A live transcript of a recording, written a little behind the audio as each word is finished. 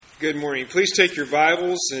Good morning. Please take your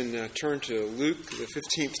Bibles and turn to Luke, the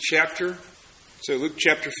 15th chapter. So Luke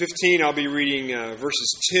chapter 15, I'll be reading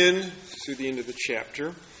verses 10 through the end of the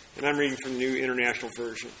chapter. And I'm reading from the New International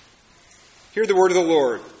Version. Hear the word of the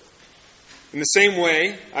Lord. In the same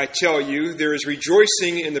way, I tell you, there is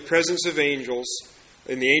rejoicing in the presence of angels,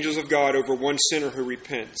 in the angels of God, over one sinner who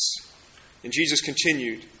repents. And Jesus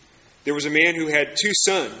continued, there was a man who had 2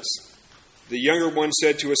 sons. The younger one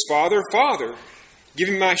said to his father, Father, give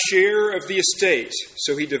me my share of the estate.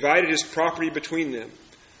 So he divided his property between them.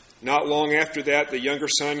 Not long after that, the younger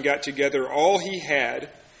son got together all he had,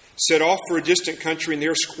 set off for a distant country, and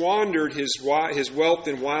there squandered his wealth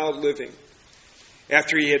in wild living.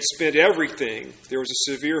 After he had spent everything, there was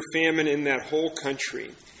a severe famine in that whole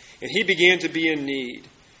country, and he began to be in need.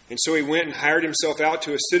 And so he went and hired himself out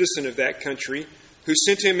to a citizen of that country, who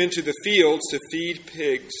sent him into the fields to feed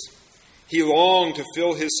pigs. He longed to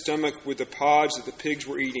fill his stomach with the pods that the pigs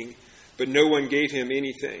were eating, but no one gave him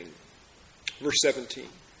anything. Verse 17.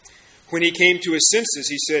 When he came to his senses,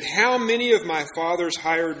 he said, how many of my father's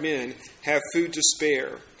hired men have food to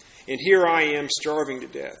spare? And here I am starving to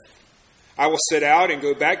death. I will set out and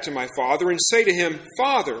go back to my father and say to him,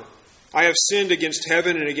 Father, I have sinned against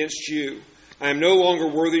heaven and against you. I am no longer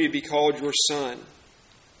worthy to be called your son.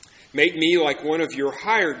 Make me like one of your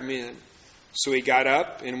hired men. So he got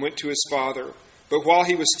up and went to his father. But while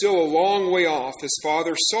he was still a long way off, his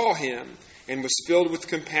father saw him and was filled with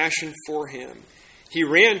compassion for him. He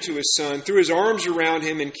ran to his son, threw his arms around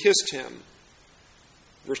him, and kissed him.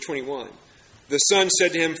 Verse 21. The son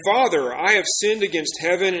said to him, Father, I have sinned against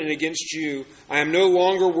heaven and against you. I am no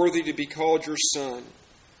longer worthy to be called your son.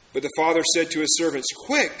 But the father said to his servants,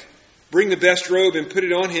 Quick, bring the best robe and put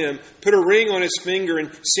it on him. Put a ring on his finger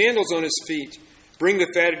and sandals on his feet. Bring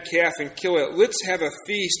the fatted calf and kill it. Let's have a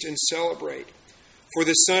feast and celebrate. For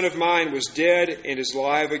this son of mine was dead and is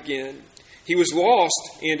alive again. He was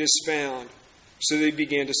lost and is found. So they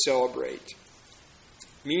began to celebrate.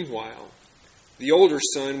 Meanwhile, the older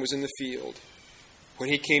son was in the field. When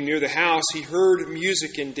he came near the house, he heard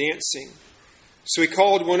music and dancing. So he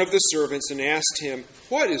called one of the servants and asked him,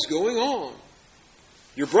 What is going on?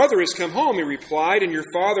 Your brother has come home, he replied, and your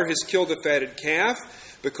father has killed the fatted calf,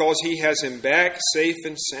 because he has him back safe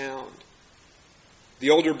and sound.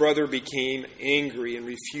 The older brother became angry and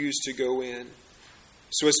refused to go in.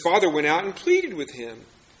 So his father went out and pleaded with him.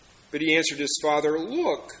 But he answered his father,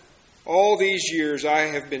 Look, all these years I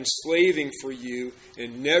have been slaving for you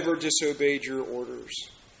and never disobeyed your orders.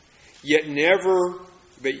 Yet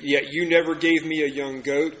you never gave me a young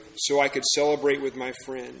goat so I could celebrate with my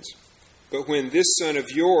friends. But when this son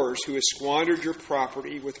of yours who has squandered your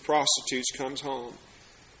property with prostitutes comes home,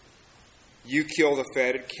 you kill the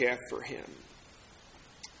fatted calf for him.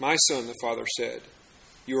 My son, the father said,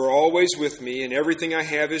 you are always with me, and everything I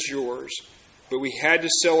have is yours. But we had to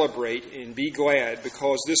celebrate and be glad,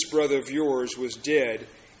 because this brother of yours was dead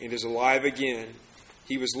and is alive again.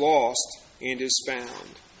 He was lost and is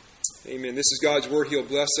found. Amen. This is God's word. He'll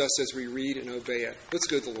bless us as we read and obey it. Let's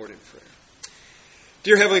go to the Lord in prayer.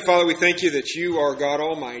 Dear Heavenly Father, we thank you that you are God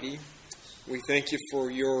Almighty. We thank you for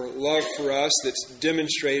your love for us that's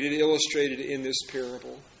demonstrated, illustrated in this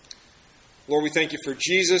parable. Lord, we thank you for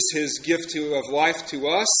Jesus, his gift of life to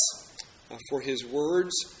us, for his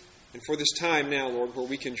words, and for this time now, Lord, where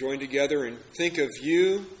we can join together and think of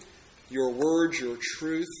you, your words, your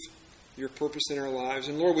truth, your purpose in our lives.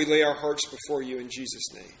 And Lord, we lay our hearts before you in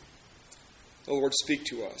Jesus' name. Oh, Lord, speak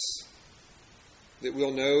to us, that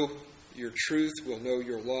we'll know your truth, we'll know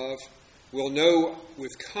your love, we'll know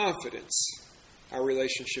with confidence our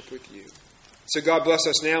relationship with you. So God bless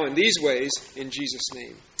us now in these ways, in Jesus'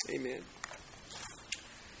 name. Amen.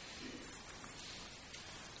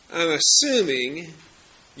 I'm assuming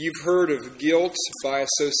you've heard of guilt by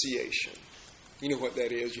association. You know what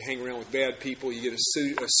that is. You hang around with bad people, you get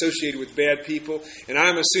associated with bad people, and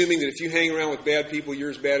I'm assuming that if you hang around with bad people, you're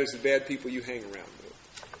as bad as the bad people you hang around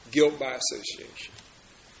with. Guilt by association.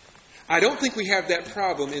 I don't think we have that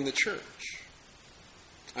problem in the church.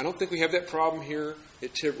 I don't think we have that problem here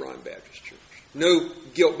at Tiburon Baptist Church. No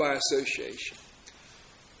guilt by association.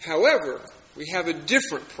 However, we have a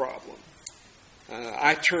different problem.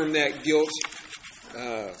 I term that guilt,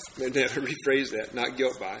 rephrase that, not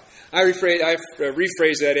guilt by. I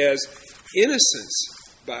rephrase that as innocence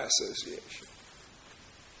by association.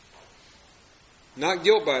 Not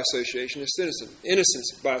guilt by association, it's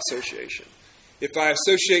innocence by association. If I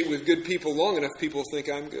associate with good people long enough, people think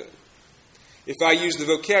I'm good. If I use the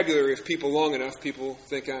vocabulary of people long enough, people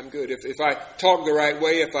think I'm good. If I talk the right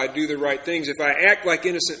way, if I do the right things, if I act like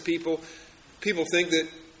innocent people, people think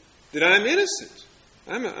that I'm innocent.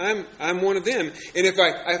 I'm one of them. And if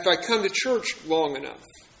I come to church long enough,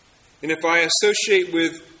 and if I associate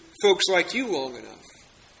with folks like you long enough,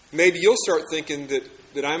 maybe you'll start thinking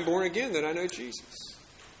that I'm born again, that I know Jesus.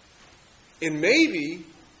 And maybe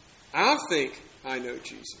I'll think I know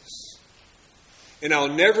Jesus. And I'll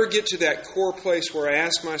never get to that core place where I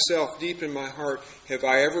ask myself deep in my heart, have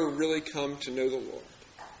I ever really come to know the Lord?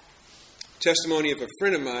 Testimony of a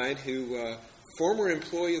friend of mine who, former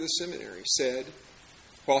employee of the seminary, said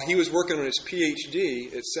while he was working on his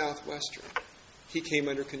PhD at Southwestern, he came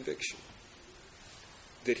under conviction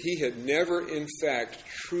that he had never, in fact,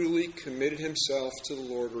 truly committed himself to the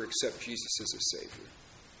Lord or accept Jesus as a Savior.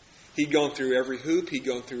 He'd gone through every hoop. He'd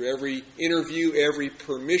gone through every interview, every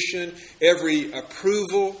permission, every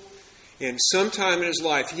approval. And sometime in his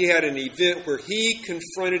life, he had an event where he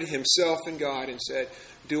confronted himself and God and said,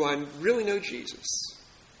 do I really know Jesus?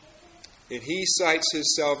 And he cites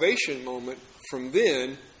his salvation moment from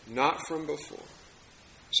then, not from before.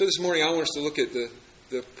 So this morning, I want us to look at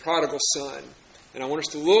the prodigal son. And I want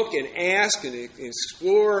us to look and ask and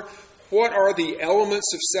explore what are the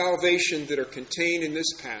elements of salvation that are contained in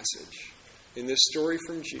this passage, in this story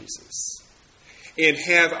from Jesus. And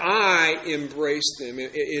have I embraced them?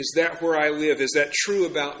 Is that where I live? Is that true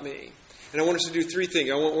about me? And I want us to do three things.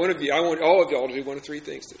 I want all of y'all to do one of three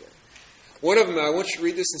things today. One of them, I want you to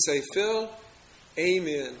read this and say, Phil,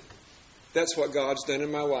 amen. That's what God's done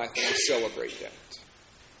in my life. I celebrate that.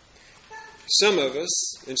 Some of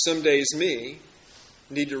us, and some days me,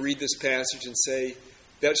 need to read this passage and say,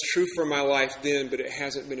 that's true for my life then, but it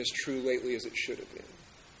hasn't been as true lately as it should have been.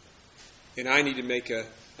 And I need to make a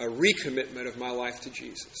recommitment of my life to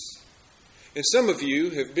Jesus. And some of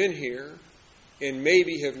you have been here and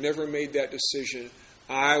maybe have never made that decision.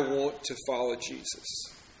 I want to follow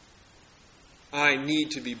Jesus. I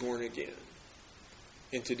need to be born again.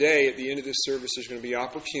 And today, at the end of this service, there's going to be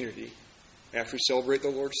opportunity, after we celebrate the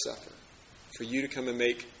Lord's Supper, for you to come and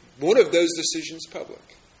make one of those decisions public.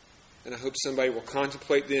 And I hope somebody will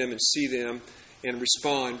contemplate them and see them and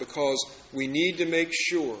respond, because we need to make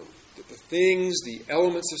sure that the things, the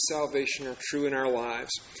elements of salvation are true in our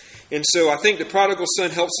lives. And so I think the prodigal son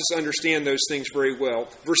helps us understand those things very well.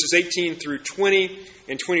 Verses 18 through 20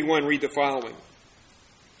 and 21 read the following.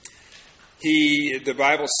 The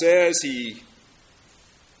Bible says he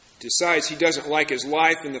decides he doesn't like his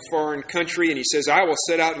life in the foreign country, and he says, I will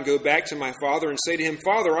set out and go back to my father and say to him,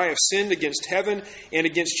 Father, I have sinned against heaven and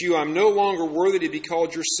against you. I'm no longer worthy to be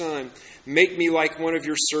called your son. Make me like one of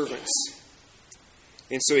your servants.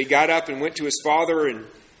 And so he got up and went to his father and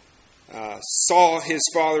saw his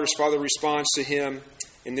father. His father responds to him.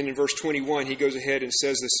 And then in verse 21, he goes ahead and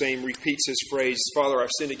says the same, repeats his phrase, Father,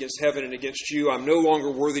 I've sinned against heaven and against you. I'm no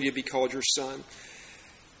longer worthy to be called your son.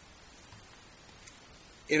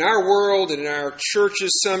 In our world and in our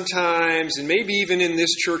churches sometimes, and maybe even in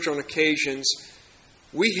this church on occasions,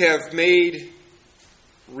 we have made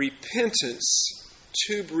repentance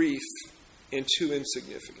too brief and too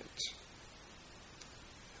insignificant.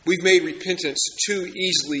 We've made repentance too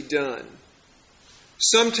easily done.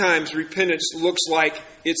 Sometimes repentance looks like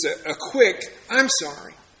it's a quick, I'm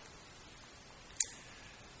sorry.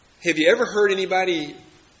 Have you ever heard anybody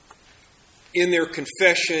in their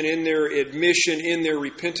confession, in their admission, in their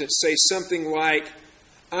repentance, say something like,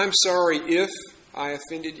 I'm sorry if I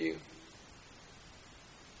offended you?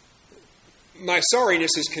 My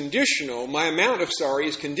sorriness is conditional. My amount of sorry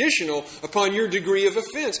is conditional upon your degree of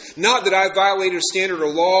offense. Not that I violated a standard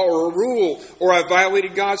of law or a rule, or I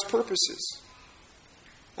violated God's purposes.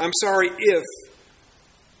 I'm sorry if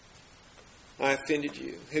I offended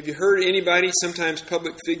you. Have you heard anybody, sometimes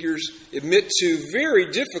public figures, admit to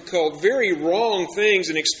very difficult, very wrong things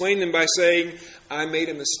and explain them by saying, I made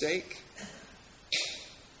a mistake?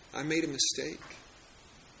 I made a mistake.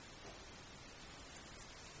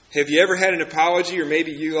 Have you ever had an apology, or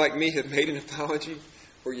maybe you, like me, have made an apology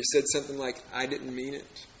where you said something like, I didn't mean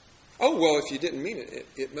it? Oh, well, if you didn't mean it,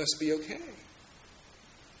 it must be okay.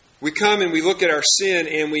 We come and we look at our sin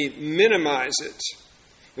and we minimize it.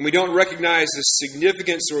 And we don't recognize the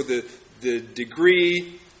significance or the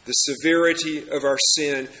degree, the severity of our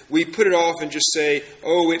sin. We put it off and just say,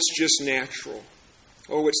 oh, it's just natural.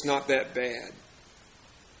 Oh, it's not that bad.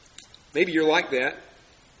 Maybe you're like that.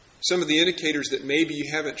 Some of the indicators that maybe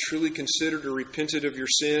you haven't truly considered or repented of your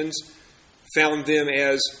sins, found them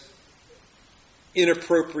as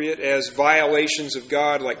inappropriate, as violations of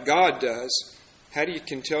God like God does. How can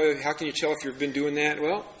you tell if you've been doing that?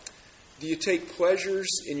 Well, do you take pleasures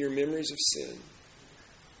in your memories of sin?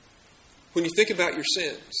 When you think about your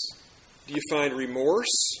sins, do you find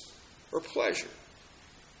remorse or pleasure?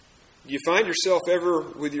 Do you find yourself ever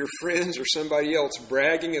with your friends or somebody else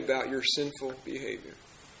bragging about your sinful behavior?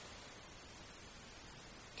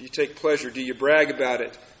 Do you take pleasure? Do you brag about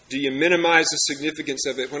it? Do you minimize the significance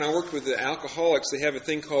of it? When I worked with the alcoholics, they have a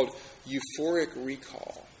thing called euphoric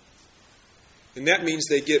recall. And that means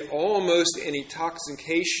they get almost an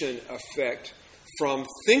intoxication effect from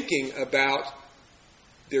thinking about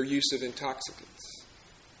their use of intoxicants.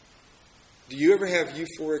 Do you ever have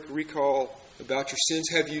euphoric recall about your sins?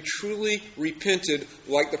 Have you truly repented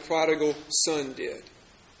like the prodigal son did?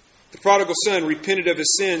 The prodigal son repented of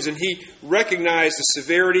his sins, and he recognized the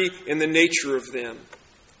severity and the nature of them.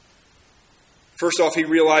 First off, he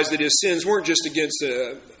realized that his sins weren't just against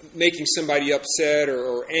making somebody upset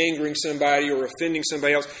or angering somebody or offending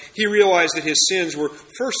somebody else. He realized that his sins were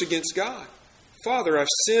first against God. Father, I've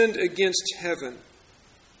sinned against heaven,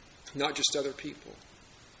 not just other people.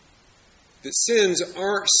 That sins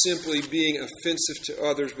aren't simply being offensive to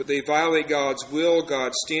others, but they violate God's will,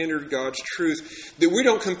 God's standard, God's truth. That we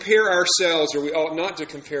don't compare ourselves, or we ought not to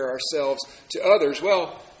compare ourselves to others.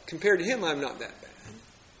 Well, compared to him, I'm not that bad.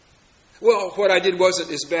 Well, what I did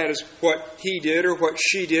wasn't as bad as what he did or what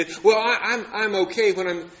she did. Well, I'm okay when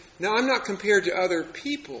I'm not compared to other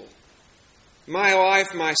people. My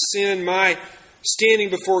life, my sin, my standing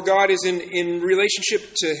before God is in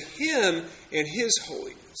relationship to him and his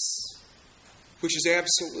holiness, which is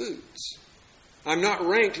absolute. I'm not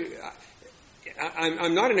ranked.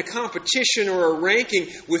 I'm not in a competition or a ranking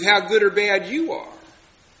with how good or bad you are.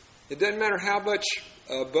 It doesn't matter how much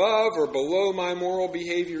above or below my moral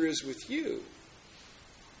behavior is with you.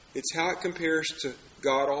 It's how it compares to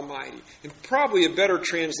God Almighty. And probably a better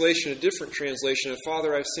translation, a different translation of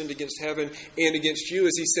Father, I've sinned against heaven and against you,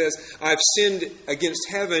 as he says, I've sinned against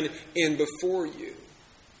heaven and before you.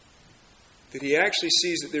 That he actually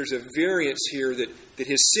sees that there's a variance here, that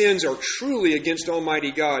his sins are truly against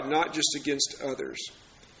Almighty God, not just against others.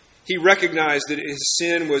 He recognized that his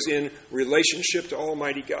sin was in relationship to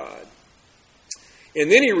Almighty God. And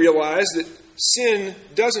then he realized that sin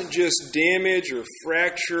doesn't just damage or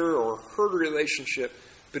fracture or hurt a relationship,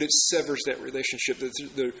 but it severs that relationship.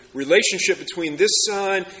 The relationship between this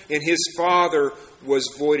son and his father was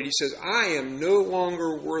voided. He says, I am no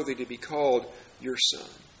longer worthy to be called your son.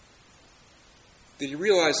 That he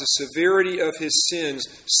realized the severity of his sins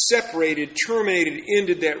separated, terminated,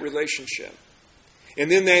 ended that relationship. And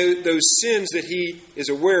then those sins that he is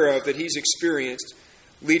aware of, that he's experienced,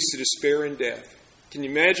 leads to despair and death. Can you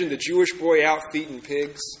imagine the Jewish boy out feeding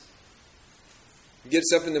pigs? He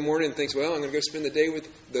gets up in the morning and thinks, well, I'm going to go spend the day with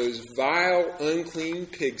those vile, unclean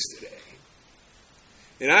pigs today.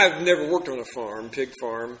 And I've never worked on a pig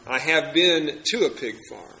farm. I have been to a pig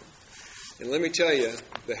farm. And let me tell you,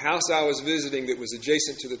 the house I was visiting that was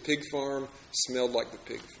adjacent to the pig farm smelled like the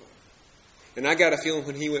pig farm. And I got a feeling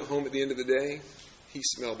when he went home at the end of the day, he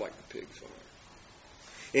smelled like the pig farm.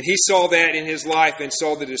 And he saw that in his life and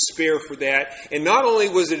saw the despair for that. And not only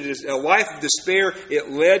was it a life of despair, it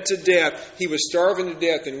led to death. He was starving to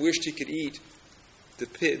death and wished he could eat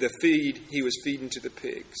the feed he was feeding to the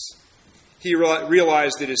pigs. He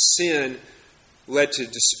realized that his sin led to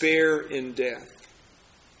despair and death.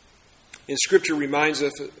 And Scripture reminds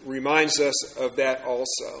us of that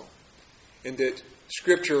also. And that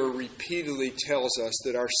Scripture repeatedly tells us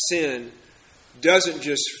that our sin doesn't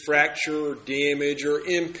just fracture or damage or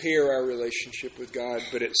impair our relationship with God,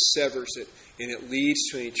 but it severs it, and it leads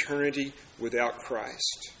to an eternity without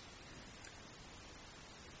Christ.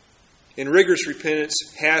 And rigorous repentance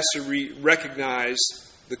has to recognize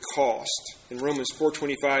the cost. And Romans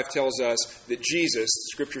 4:25 tells us that Jesus,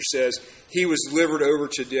 Scripture says, he was delivered over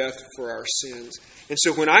to death for our sins. And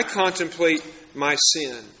so when I contemplate my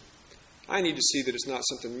sin, I need to see that it's not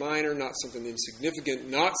something minor, not something insignificant,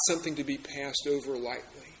 not something to be passed over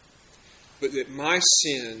lightly, but that my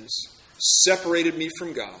sins separated me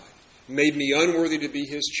from God, made me unworthy to be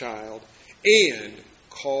his child, and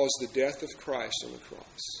caused the death of Christ on the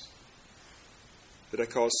cross. That I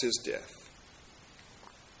caused his death.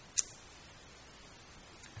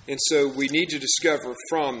 And so we need to discover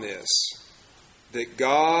from this that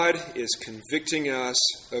God is convicting us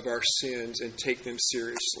of our sins and take them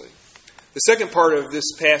seriously. The second part of this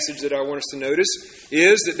passage that I want us to notice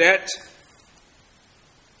is that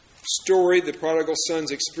story, the prodigal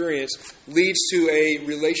son's experience, leads to a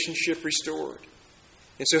relationship restored.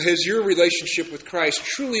 And so has your relationship with Christ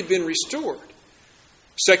truly been restored?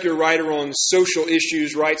 A secular writer on social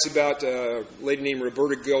issues writes about a lady named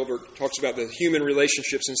Roberta Gilbert, talks about the human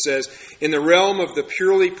relationships and says, in the realm of the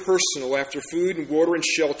purely personal, after food and water and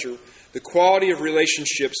shelter, the quality of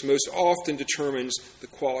relationships most often determines the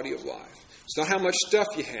quality of life. It's not how much stuff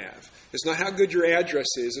you have. It's not how good your address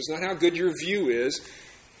is. It's not how good your view is.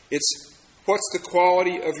 It's what's the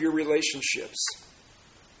quality of your relationships.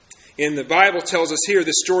 And the Bible tells us here,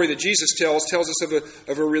 the story that Jesus tells us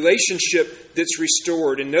of a relationship that's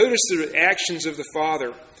restored. And notice the actions of the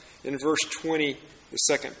Father in verse 20, the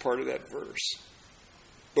second part of that verse.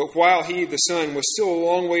 But while he, the Son, was still a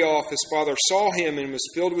long way off, his Father saw him and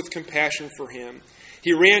was filled with compassion for him.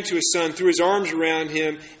 He ran to his Son, threw his arms around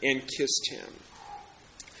him, and kissed him.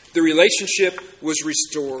 The relationship was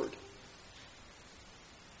restored.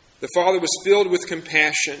 The Father was filled with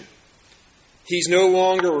compassion. He's no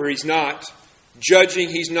longer, or he's not, judging.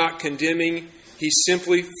 He's not condemning. He's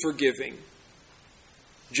simply forgiving.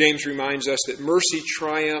 James reminds us that mercy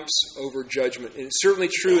triumphs over judgment. And it's certainly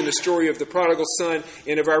true in the story of the prodigal son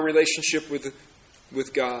and of our relationship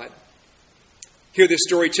with God. Here this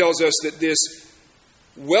story tells us that this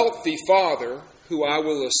wealthy father, who I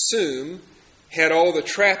will assume had all the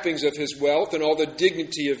trappings of his wealth and all the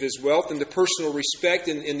dignity of his wealth and the personal respect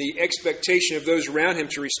and the expectation of those around him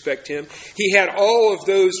to respect him, he had all of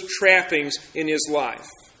those trappings in his life.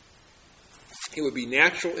 It would be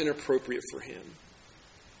natural and appropriate for him.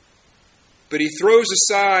 But he throws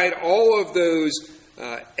aside all of those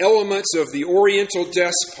elements of the Oriental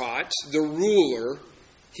despot, the ruler.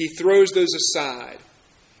 He throws those aside.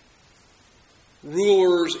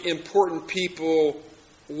 Rulers, important people,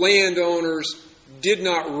 landowners did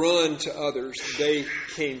not run to others. They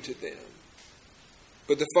came to them.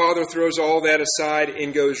 But the Father throws all that aside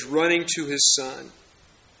and goes running to his Son.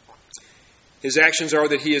 His actions are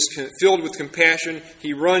that he is filled with compassion.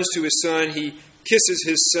 He runs to his Son. He kisses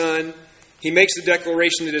his Son. He makes the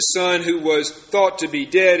declaration that his son, who was thought to be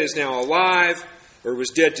dead, is now alive, or was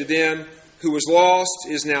dead to them, who was lost,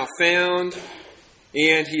 is now found,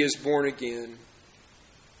 and he is born again.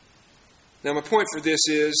 Now, my point for this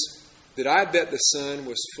is that I bet the son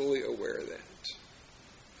was fully aware of that.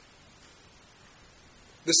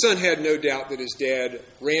 The son had no doubt that his dad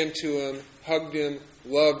ran to him, hugged him,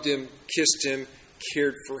 loved him, kissed him,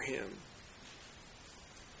 cared for him.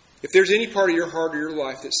 If there's any part of your heart or your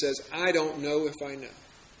life that says, I don't know if I know.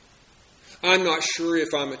 I'm not sure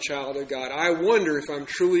if I'm a child of God. I wonder if I'm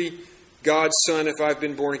truly God's son, if I've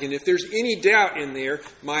been born again. If there's any doubt in there,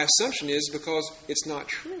 my assumption is because it's not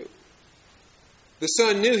true. The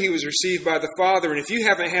Son knew he was received by the Father, and if you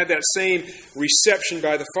haven't had that same reception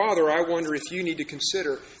by the Father, I wonder if you need to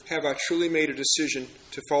consider, have I truly made a decision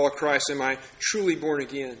to follow Christ? Am I truly born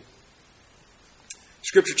again?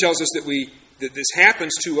 Scripture tells us that this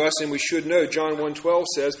happens to us, and we should know. John 1:12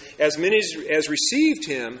 says, as many as received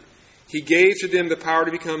him, he gave to them the power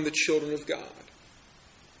to become the children of God.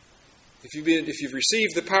 If you've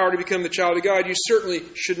received the power to become the child of God, you certainly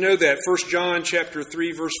should know that. 1 John chapter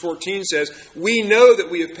 3, verse 14 says, we know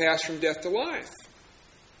that we have passed from death to life.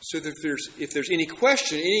 So that if there's any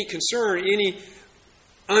question, any concern, any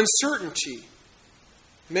uncertainty,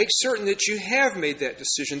 make certain that you have made that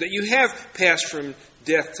decision, that you have passed from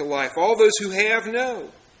death to life. All those who have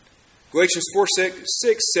know. Galatians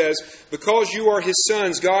 4:6 says, because you are his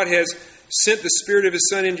sons, God has sent the Spirit of his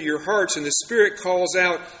Son into your hearts, and the Spirit calls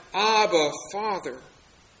out, Abba, Father.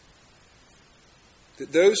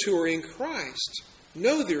 That those who are in Christ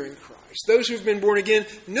know they're in Christ. Those who have been born again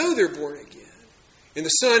know they're born again. And the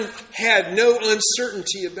Son had no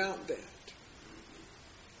uncertainty about that.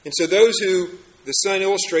 And so those who the Son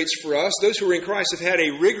illustrates for us, those who are in Christ have had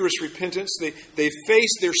a rigorous repentance. They've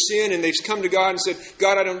faced their sin and they've come to God and said,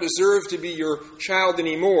 God, I don't deserve to be your child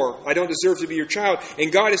anymore. I don't deserve to be your child.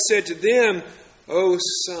 And God has said to them, oh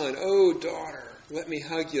son, oh daughter, let me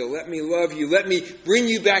hug you, let me love you, let me bring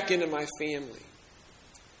you back into my family.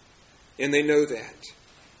 And they know that.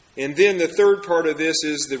 And then the third part of this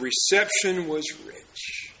is the reception was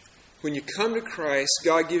rich. When you come to Christ,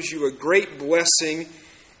 God gives you a great blessing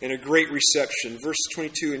and a great reception. Verses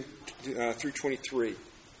 22 through 23.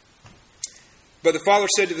 But the father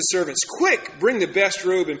said to the servants, quick, bring the best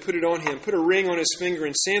robe and put it on him. Put a ring on his finger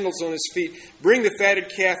and sandals on his feet. Bring the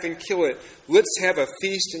fatted calf and kill it. Let's have a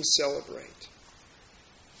feast and celebrate.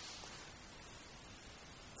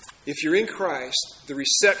 If you're in Christ, the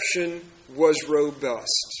reception was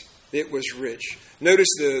robust. It was rich. Notice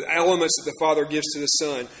the elements that the Father gives to the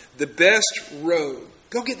Son. The best robe.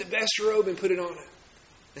 Go get the best robe and put it on him.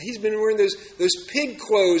 Now, he's been wearing those pig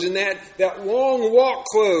clothes and that long walk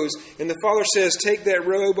clothes. And the Father says, take that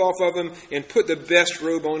robe off of him and put the best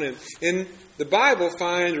robe on him. In the Bible,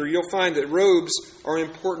 you'll find that robes are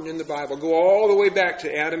important in the Bible. Go all the way back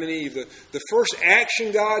to Adam and Eve. The first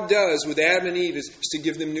action God does with Adam and Eve is to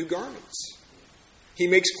give them new garments. He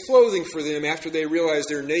makes clothing for them after they realize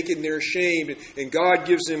they're naked and they're ashamed, and God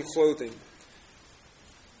gives them clothing.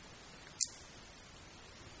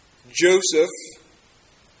 Joseph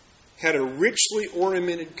had a richly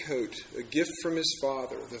ornamented coat, a gift from his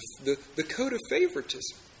father, the coat of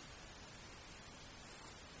favoritism.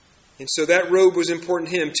 And so that robe was important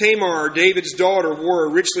to him. Tamar, David's daughter, wore a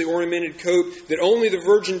richly ornamented coat that only the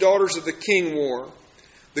virgin daughters of the king wore.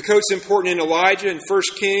 The coat's important in Elijah in 1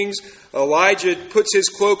 Kings. Elijah puts his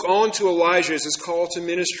cloak onto Elijah as his call to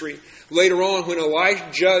ministry. Later on, when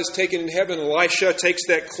Elijah is taken in heaven, Elisha takes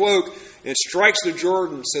that cloak and strikes the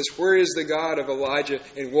Jordan, says, "Where is the God of Elijah?"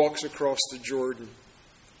 and walks across the Jordan.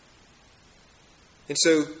 And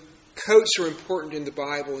so coats are important in the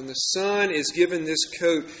Bible, and the Son is given this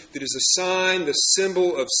coat that is a sign, the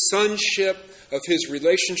symbol of sonship, of his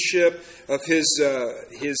relationship, of his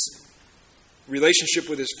relationship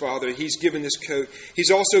with his Father. He's given this coat.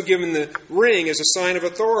 He's also given the ring as a sign of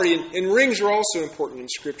authority, and rings are also important in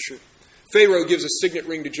Scripture. Pharaoh gives a signet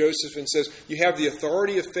ring to Joseph and says, "You have the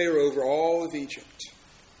authority of Pharaoh over all of Egypt."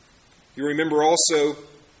 You remember also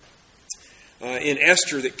in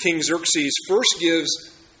Esther that King Xerxes first gives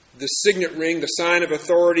the signet ring, the sign of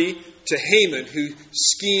authority, to Haman, who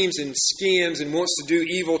schemes and scams and wants to do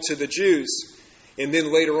evil to the Jews. And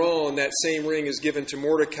then later on, that same ring is given to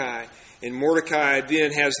Mordecai. And Mordecai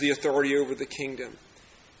then has the authority over the kingdom.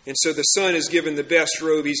 And so the Son is given the best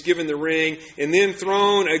robe, he's given the ring, and then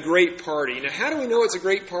thrown a great party. Now, how do we know it's a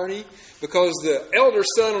great party? Because the elder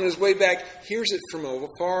son on his way back hears it from a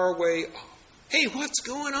far way off. "Hey, what's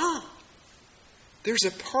going on? There's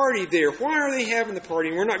a party there. Why are they having the party?"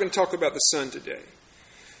 And we're not going to talk about the Son today.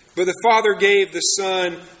 But the Father gave the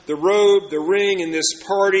Son the robe, the ring, and this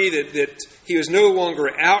party that he was no longer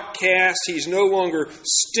outcast. He's no longer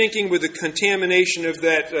stinking with the contamination of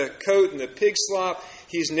that coat and the pig slop.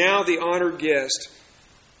 He's now the honored guest.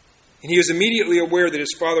 And he was immediately aware that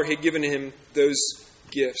his Father had given him those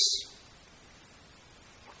gifts.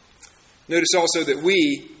 Notice also that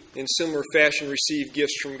we, in similar fashion, receive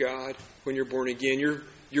gifts from God when you're born again.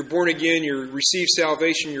 You're born again, you receive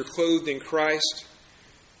salvation, you're clothed in Christ.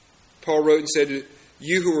 Paul wrote and said,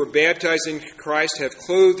 "You who were baptized in Christ have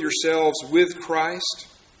clothed yourselves with Christ."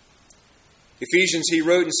 Ephesians, he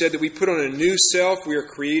wrote and said that we put on a new self. We are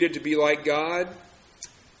created to be like God.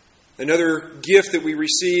 Another gift that we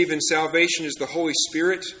receive in salvation is the Holy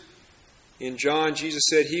Spirit. In John, Jesus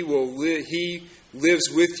said He lives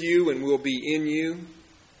with you and will be in you.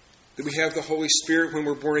 That we have the Holy Spirit when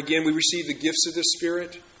we're born again. We receive the gifts of the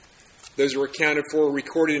Spirit. Those are accounted for,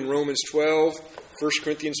 recorded in Romans 12, 1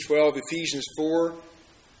 Corinthians 12, Ephesians 4.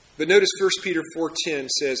 But notice 1 Peter 4:10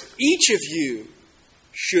 says, "Each of you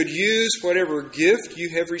should use whatever gift you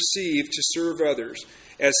have received to serve others,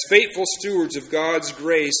 as faithful stewards of God's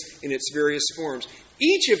grace in its various forms."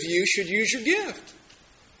 Each of you should use your gift.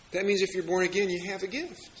 That means if you're born again, you have a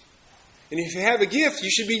gift. And if you have a gift,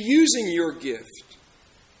 you should be using your gift.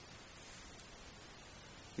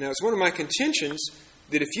 Now, it's one of my contentions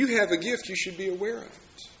that if you have a gift, you should be aware of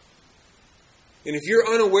it. And if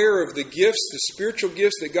you're unaware of the gifts, the spiritual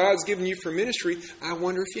gifts that God's given you for ministry, I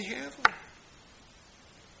wonder if you have them.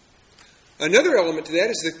 Another element to that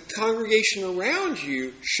is the congregation around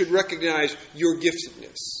you should recognize your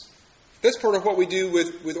giftedness. That's part of what we do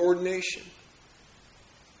with ordination.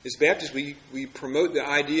 As Baptists, we promote the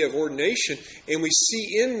idea of ordination, and we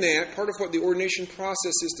see in that, part of what the ordination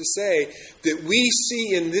process is to say, that we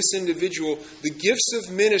see in this individual the gifts of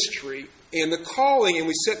ministry and the calling, and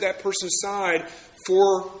we set that person aside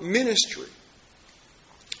for ministry.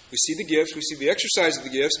 We see the gifts, we see the exercise of the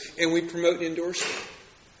gifts, and we promote and endorse them.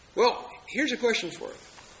 Well, here's a question for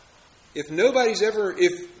you.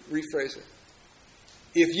 Rephrase it.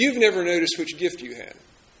 If you've never noticed which gift you had,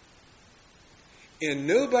 and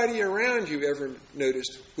nobody around you ever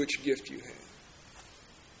noticed which gift you had,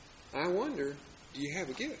 I wonder, do you have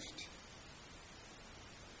a gift?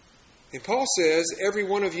 And Paul says, every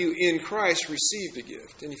one of you in Christ received a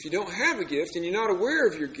gift. And if you don't have a gift and you're not aware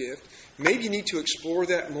of your gift, maybe you need to explore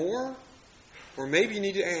that more. Or maybe you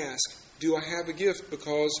need to ask, do I have a gift?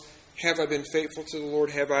 Because have I been faithful to the Lord?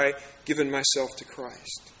 Have I given myself to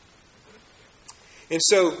Christ? And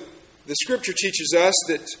so the Scripture teaches us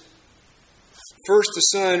that first the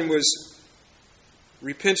Son was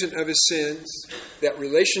repentant of his sins. That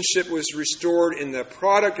relationship was restored, and the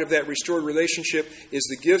product of that restored relationship is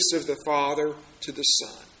the gifts of the Father to the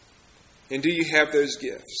Son. And do you have those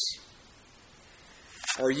gifts?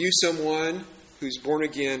 Are you someone who's born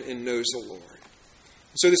again and knows the Lord?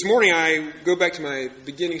 So this morning I go back to my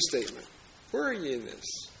beginning statement. Where are you in this?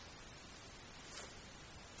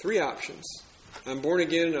 3 options. I'm born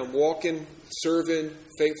again and I'm walking, serving,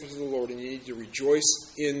 faithful to the Lord, and you need to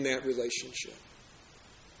rejoice in that relationship.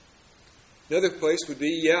 Another place would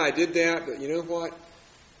be, yeah, I did that, but you know what?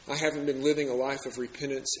 I haven't been living a life of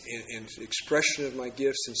repentance and expression of my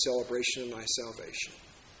gifts and celebration of my salvation.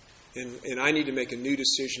 And I need to make a new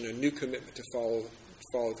decision, a new commitment to follow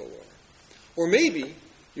the Lord. Or maybe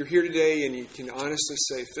you're here today and you can honestly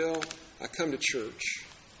say, Phil, I come to church.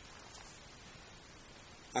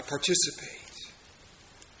 I participate.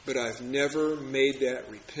 But I've never made that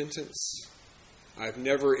repentance. I've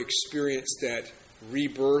never experienced that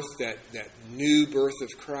rebirth, that new birth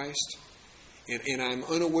of Christ. And I'm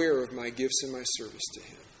unaware of my gifts and my service to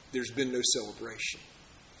Him. There's been no celebration.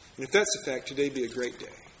 And if that's the fact, today be a great day.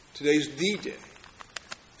 Today's the day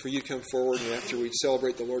for you to come forward, and after we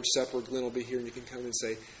celebrate the Lord's Supper, Glenn will be here, and you can come and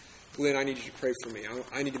say, Glenn, I need you to pray for me.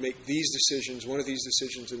 I need to make these decisions, one of these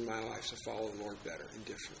decisions in my life to follow the Lord better and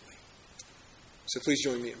differently. So please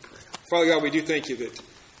join me in prayer. Father God, we do thank you that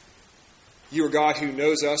you are God who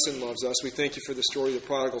knows us and loves us. We thank you for the story of the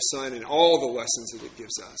prodigal son and all the lessons that it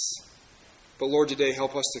gives us. But Lord, today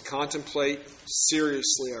help us to contemplate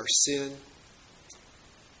seriously our sin,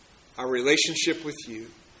 our relationship with you,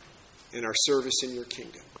 and our service in your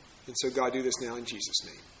kingdom. And so God, do this now in Jesus'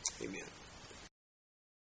 name. Amen.